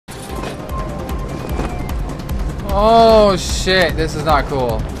Oh shit, this is not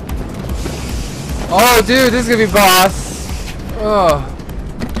cool. Oh dude, this is gonna be boss. Oh.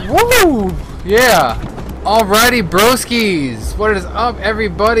 Woo! Yeah. Alrighty, broskies. What is up,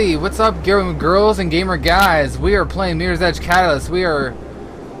 everybody? What's up, girls and gamer guys? We are playing Mirror's Edge Catalyst. We are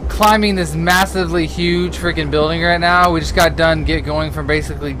climbing this massively huge freaking building right now. We just got done going from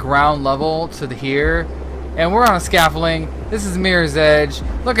basically ground level to here. And we're on a scaffolding. This is Mirror's Edge.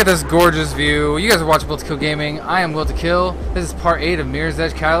 Look at this gorgeous view. You guys are watching Will to Kill Gaming. I am Will to Kill. This is part 8 of Mirror's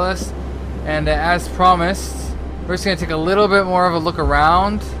Edge Catalyst. And as promised, we're just going to take a little bit more of a look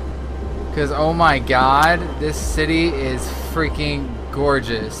around. Because, oh my god, this city is freaking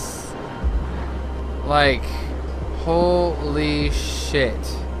gorgeous. Like, holy shit.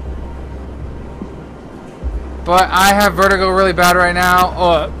 But I have vertigo really bad right now.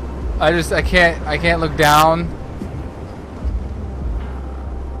 Oh, I can't look down.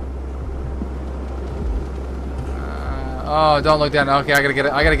 Oh, don't look down. Okay, I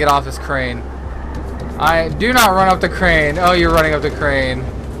gotta get off this crane. I do not run up the crane. Oh, you're running up the crane.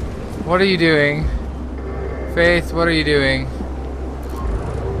 What are you doing? Faith, what are you doing?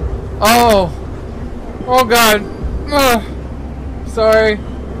 Oh! Oh god! Ugh. Sorry.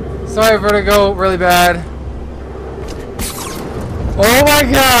 Sorry, vertigo, really bad. Oh my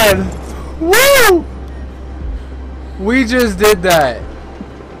god! Woo! We just did that.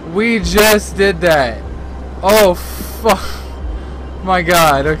 We just did that. Oh, fuck. My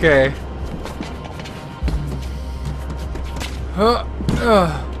god, okay.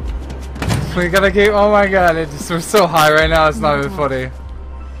 We gotta keep. Oh my god, we're so high right now, it's not even funny.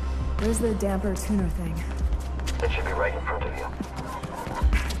 Where's the damper tuner thing? It should be right in front of you.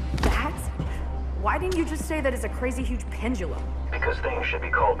 That? Why didn't you just say that it's a crazy huge pendulum? Because things should be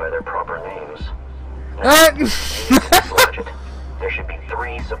called by their proper names. What? You need to dislodge it. There should be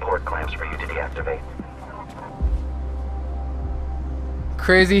 3 support clamps for you to deactivate.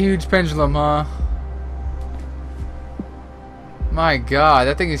 Crazy huge pendulum, huh? My god,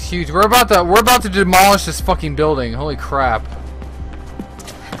 that thing is huge. We're about to demolish this fucking building. Holy crap.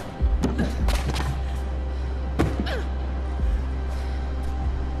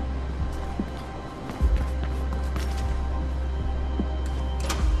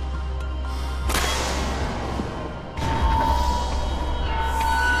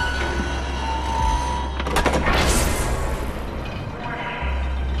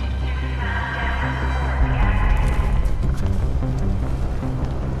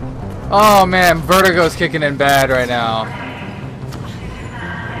 Oh man, vertigo's kicking in bad right now.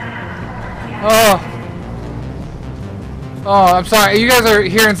 Oh. Oh, I'm sorry. You guys are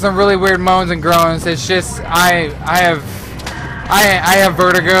hearing some really weird moans and groans. It's just I have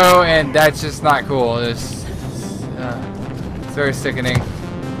vertigo, and that's just not cool. It's very sickening.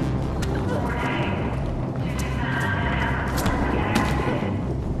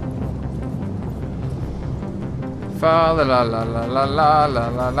 Fa la la la la la la la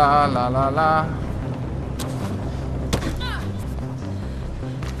la la la la la.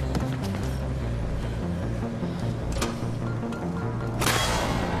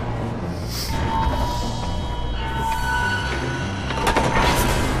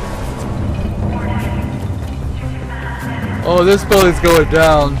 Oh, this building's going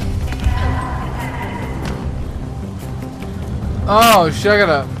down. Oh shit, I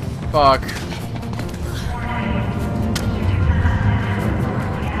gotta fuck.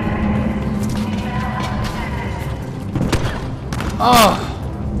 Oh!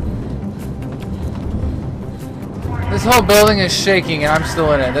 This whole building is shaking and I'm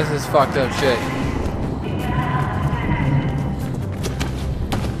still in it. This is fucked up shit.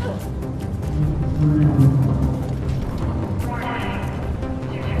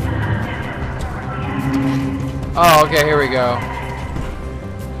 Oh, okay, here we go.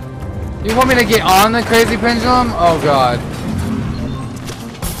 You want me to get on the crazy pendulum? Oh god.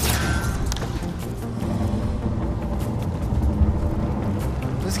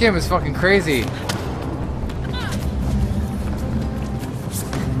 This game is fucking crazy.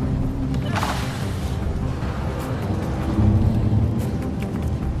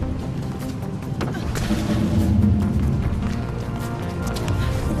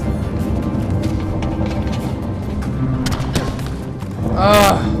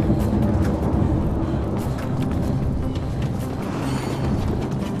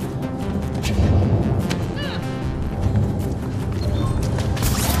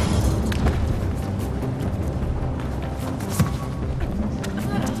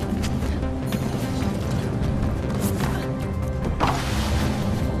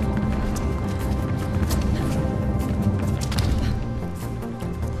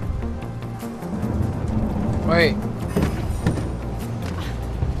 Wait.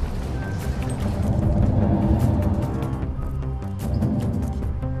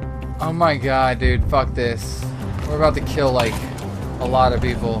 Oh my god, dude. Fuck this. We're about to kill, like, a lot of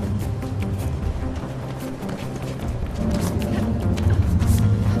people.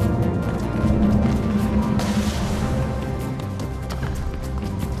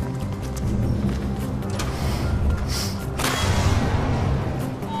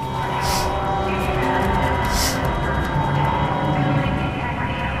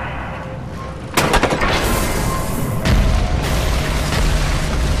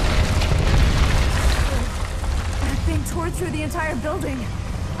 Through the entire building.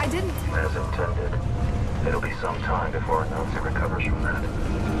 I didn't... As intended. It'll be some time before Nancy recovers from that.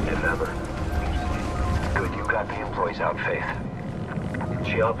 If ever. Good, you got the employees out, Faith.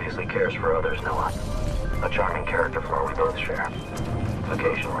 She obviously cares for others, Noah. A charming character flaw we both share.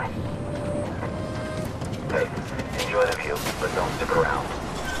 Occasionally. Hey, enjoy the view, but don't stick around.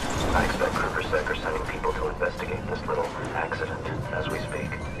 I expect Krugersec are sending people to investigate this little accident as we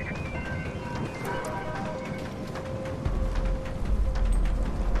speak.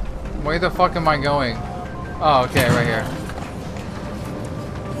 Where the fuck am I going? Oh, okay, right here.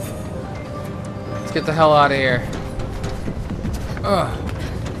 Let's get the hell out of here. Ugh.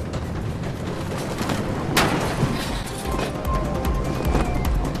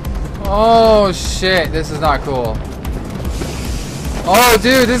 Oh shit, this is not cool. Oh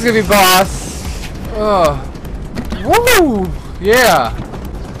dude, this is gonna be boss. Ugh. Woo! Yeah.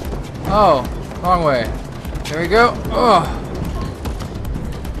 Oh, wrong way. There we go. Ugh.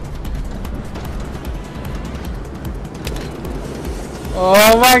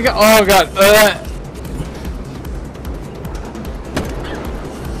 Oh my god! Oh god!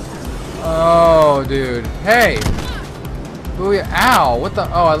 Oh, dude! Hey! Ooh, ow! What the?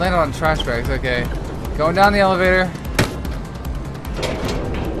 Oh, I landed on trash bags. Okay, going down the elevator.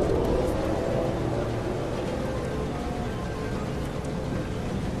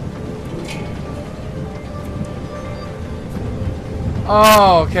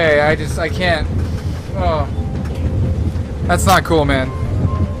 Oh, okay. I can't. Oh. That's not cool, man.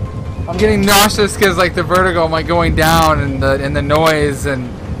 I'm getting nauseous because like the vertigo, I'm like going down and the noise and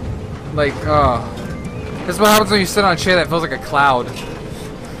like this is what happens when you sit on a chair that feels like a cloud.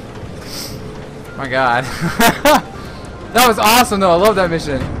 My god. That was awesome though, I love that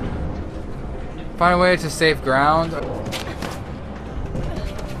mission. Find a way to safe ground.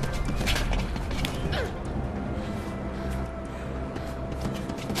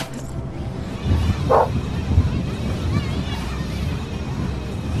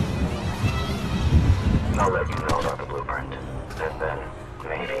 I'll let you know about the blueprint. And then,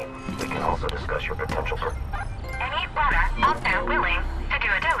 maybe, we can also discuss your potential for... Any butter out there willing to do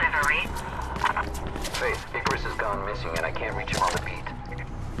a delivery? Faith, Icarus has gone missing and I can't reach him on the beat.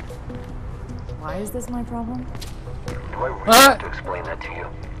 Why is this my problem? Do I really have to explain that to you?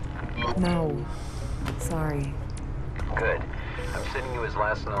 No. Sorry. Good. I'm sending you his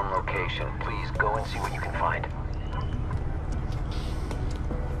last known location. Please go and see what you can find.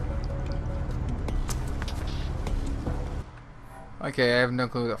 Okay, I have no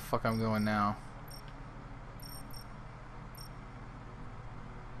clue where the fuck I'm going now.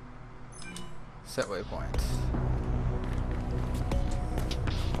 Set waypoint.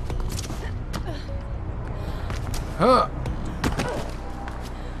 Huh.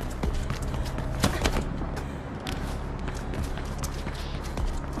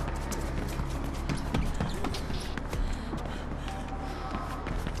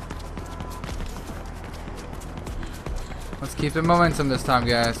 Let's keep the momentum this time,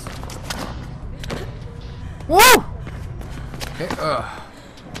 guys. Woo! Okay,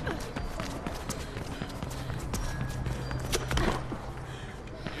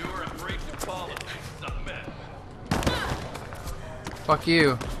 You're a great follow, submit. Fuck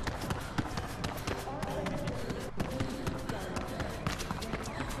you.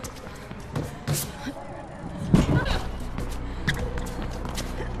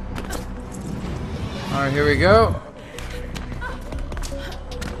 Alright, here we go.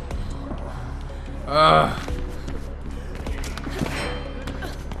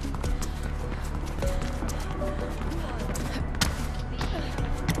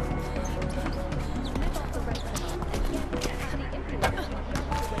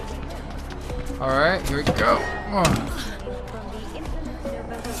 Alright, here we go.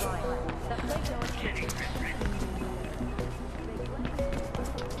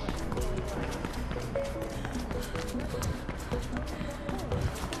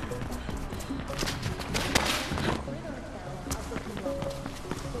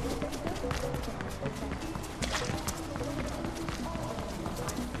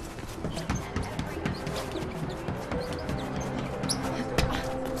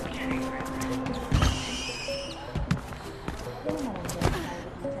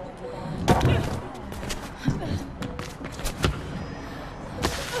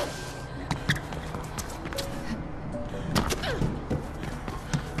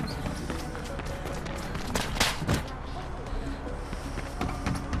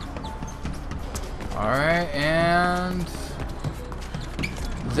 Alright, and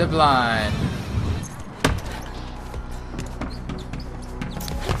zip line.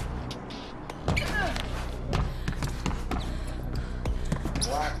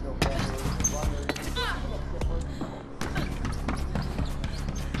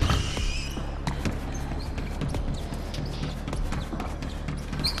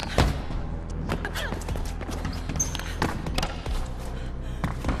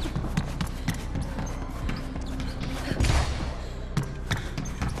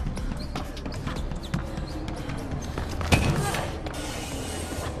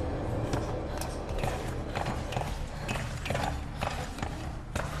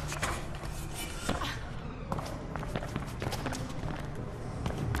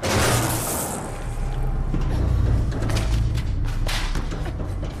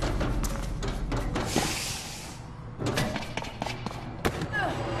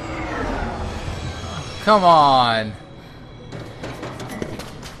 Come on.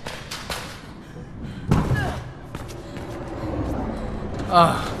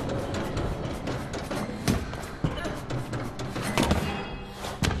 Ugh.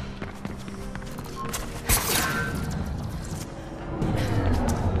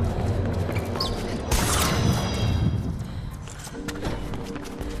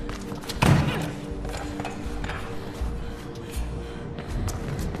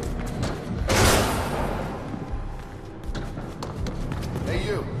 Hey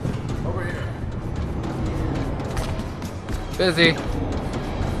you, over here. Busy.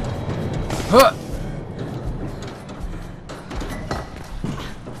 Huh.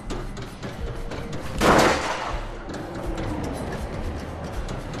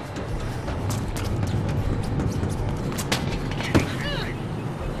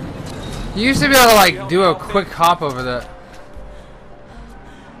 You used to be able to like do a quick hop over that.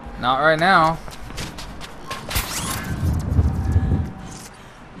 Not right now.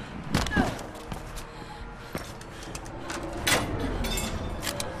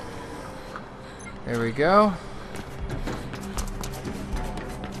 There we go.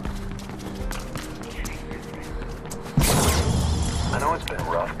 I know it's been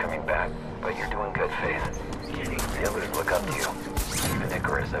rough coming back, but you're doing good, Faith. The others look up to you. Even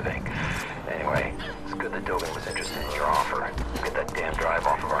Icarus, I think. Anyway, it's good that Dogan was interested in your offer. Get that damn drive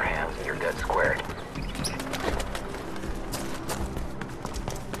off of our hands and you're dead squared.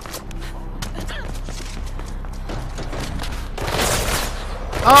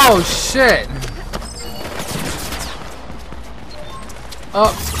 Oh shit!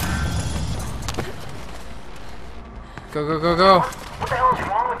 Oh! Go go go go! What the hell is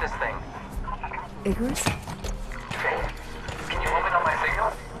wrong with this thing? Icarus? Can you open up my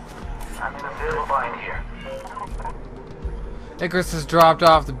signal? I'm in a bit of a bind here. Icarus has dropped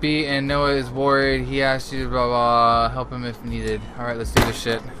off the beat and Noah is worried. He asked you to blah blah help him if needed. Alright, let's do this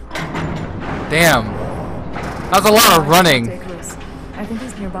shit. Damn! That was a lot of running. Icarus. I think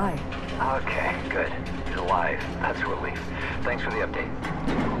he's nearby. Okay, good. He's alive. That's a relief. Thanks for the update.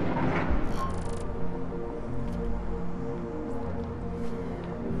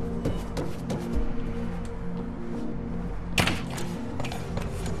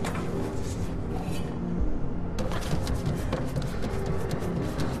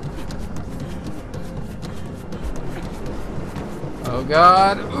 Oh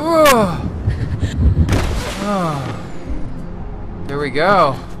god. Ugh. Oh. There we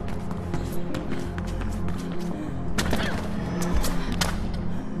go.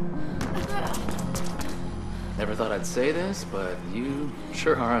 Never thought I'd say this, but you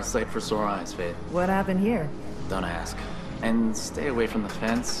sure are a sight for sore eyes, Faith. What happened here? Don't ask. And stay away from the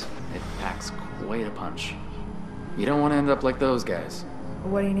fence. It packs quite a punch. You don't want to end up like those guys.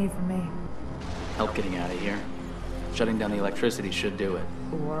 What do you need from me? Help getting out of here. Shutting down the electricity should do it.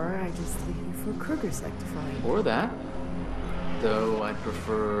 Or I just leave you for Kruger sectifying. Or that. Though I'd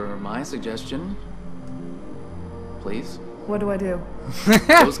prefer my suggestion. Please. What do I do?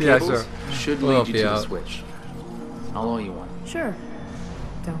 Those Yeah, cables sure. should We'll lead you to help the you out. switch. I'll owe you one. Sure.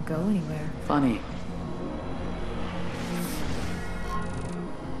 Don't go anywhere. Funny.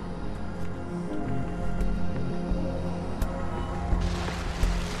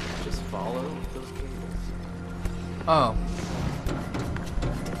 Just follow those cables. Oh.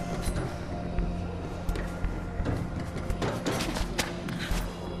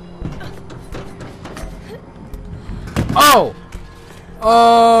 Oh!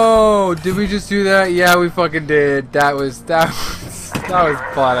 Oh! Did we just do that? Yeah, we fucking did. That was butt ass.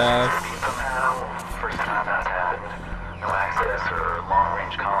 Somehow, first time that's happened. No access or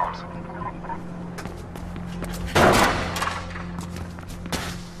long-range comms.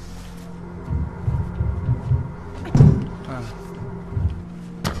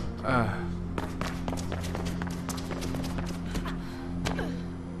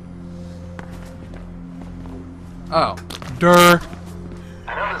 Oh. Durr.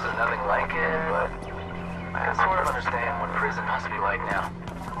 I know this is nothing like it, but I can sort of understand what prison must be like now.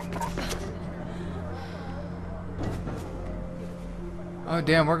 Oh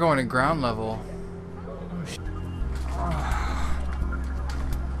damn, we're going to ground level.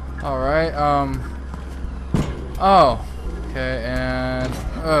 Alright, oh. Okay, and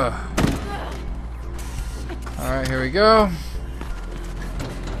alright, here we go.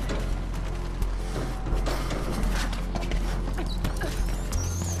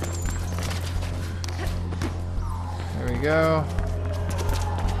 There we go.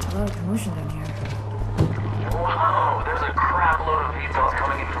 A lot of commotion down here. Whoa, there's a crap load of VTOLs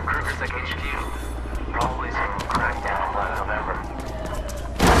coming in from Kruger's HQ. Probably some crackdown in November.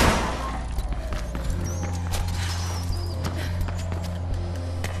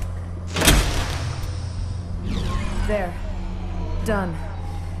 There. Done.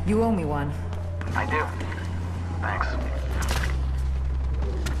 You owe me one. I do. Thanks.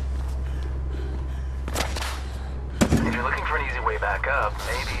 If you're looking for an easy way back up,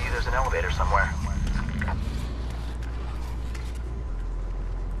 maybe there's an elevator somewhere.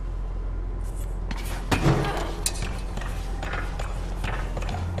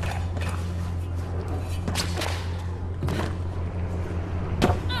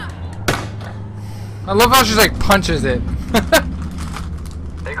 I love how she like punches it.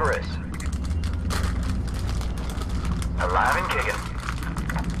 Icarus. Alive and kicking.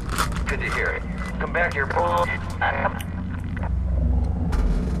 Good to hear it. Come back here, Paul.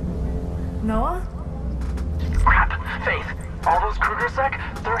 Noah? Crap. Faith. All those Kruger sec,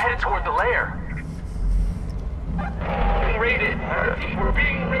 they're headed toward the lair. Being raided. We're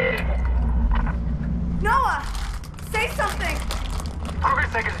being raided. Noah! Say something! Kruger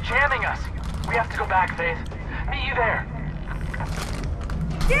sec is jamming us. We have to go back, Faith. Meet you there.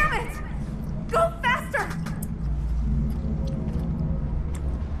 Damn it! Go faster!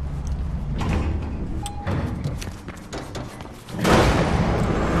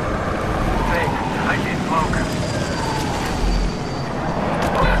 Faith, I see smoke.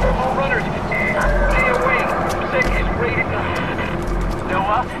 All runners, stay away. Sec is raiding us.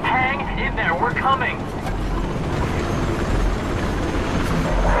 Noah, hang in there. We're coming.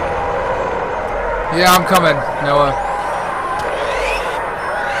 Yeah, I'm coming, Noah.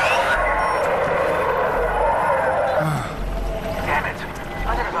 Damn it. I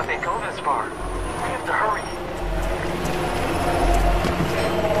never thought they'd go this far. We have to hurry.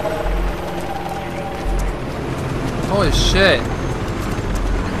 Holy shit.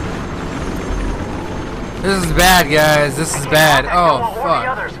 This is bad, guys. This is bad. Oh, Warn the fuck.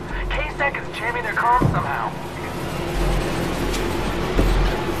 others. K-Sec is jamming their comms somehow.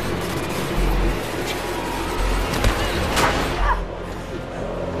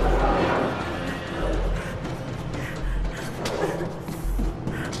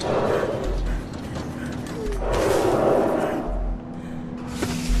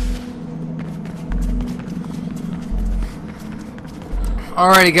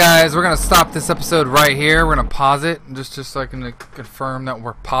 Alrighty guys, we're gonna stop this episode right here. We're gonna pause it just so I can confirm that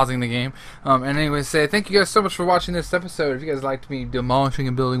we're pausing the game. And anyway, thank you guys so much for watching this episode. If you guys liked me demolishing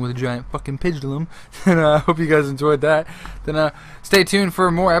a building with a giant fucking pendulum, then I hope you guys enjoyed that. Then stay tuned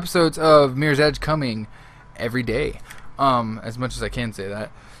for more episodes of Mirror's Edge coming every day. As much as I can say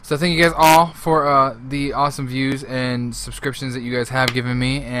that. So thank you guys all for the awesome views and subscriptions that you guys have given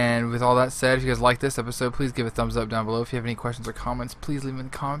me. And with all that said, if you guys like this episode, please give a thumbs up down below. If you have any questions or comments, please leave them in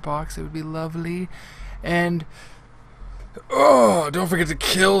the comment box. It would be lovely. And don't forget to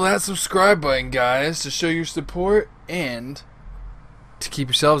kill that subscribe button, guys, to show your support and to keep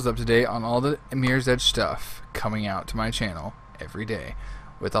yourselves up to date on all the Mirror's Edge stuff coming out to my channel every day.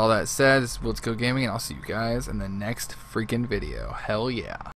 With all that said, this is Let's Go Gaming, and I'll see you guys in the next freaking video. Hell yeah.